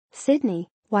Sydney,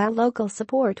 while local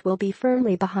support will be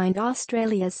firmly behind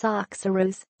Australia's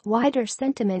Socceroos, wider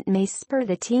sentiment may spur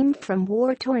the team from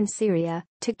war-torn Syria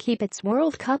to keep its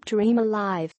World Cup dream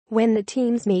alive when the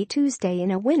teams meet Tuesday in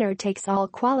a winner-takes-all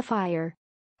qualifier.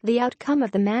 The outcome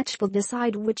of the match will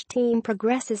decide which team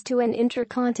progresses to an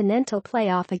intercontinental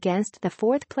playoff against the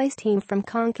fourth-place team from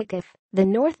CONCACAF, the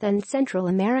North and Central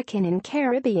American and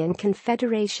Caribbean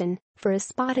Confederation, for a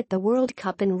spot at the World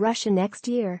Cup in Russia next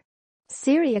year.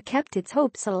 Syria kept its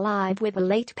hopes alive with a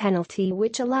late penalty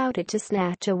which allowed it to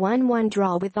snatch a 1-1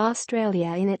 draw with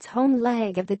Australia in its home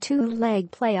leg of the two-leg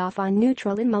playoff on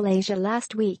neutral in Malaysia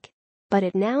last week. But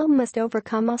it now must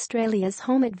overcome Australia's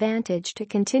home advantage to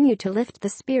continue to lift the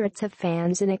spirits of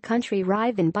fans in a country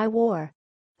riven by war.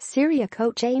 Syria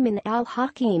coach Aymin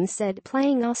Al-Hakim said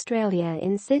playing Australia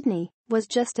in Sydney was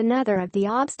just another of the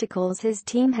obstacles his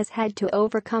team has had to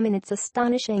overcome in its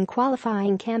astonishing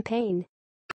qualifying campaign.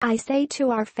 "I say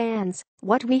to our fans,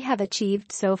 what we have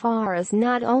achieved so far is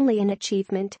not only an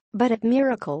achievement, but a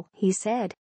miracle," he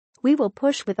said. "We will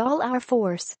push with all our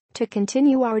force to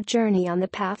continue our journey on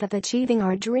the path of achieving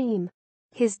our dream."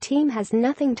 His team has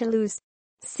nothing to lose.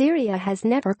 Syria has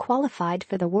never qualified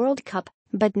for the World Cup,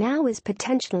 but now is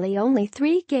potentially only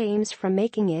 3 games from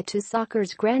making it to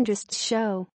soccer's grandest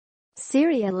show.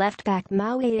 Syria left-back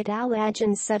Aymin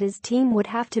Al-Hakim said his team would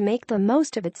have to make the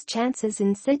most of its chances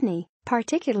in Sydney,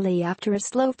 particularly after a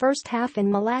slow first half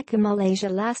in Malacca, Malaysia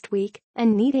last week,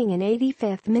 and needing an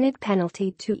 85th-minute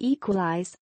penalty to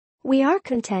equalize. "We are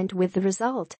content with the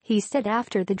result," he said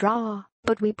after the draw,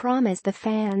 "but we promise the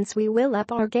fans we will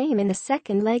up our game in the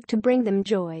second leg to bring them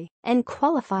joy and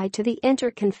qualify to the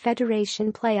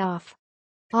inter-confederation playoff."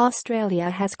 Australia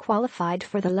has qualified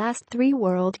for the last 3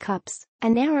 World Cups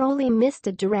and narrowly missed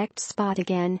a direct spot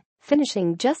again,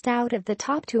 finishing just out of the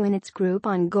top 2 in its group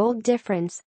on goal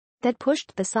difference. That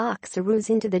pushed the Socceroos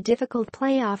into the difficult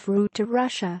playoff route to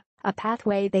Russia, a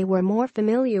pathway they were more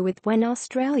familiar with when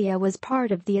Australia was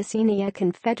part of the Oceania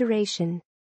Confederation.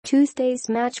 Tuesday's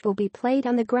match will be played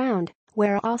on the ground,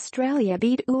 where Australia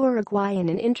beat Uruguay in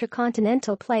an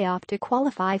intercontinental playoff to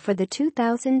qualify for the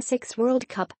 2006 World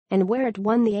Cup and where it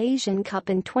won the Asian Cup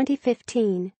in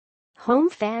 2015. Home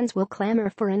fans will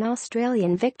clamor for an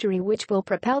Australian victory which will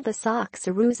propel the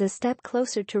Socceroos a step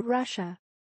closer to Russia.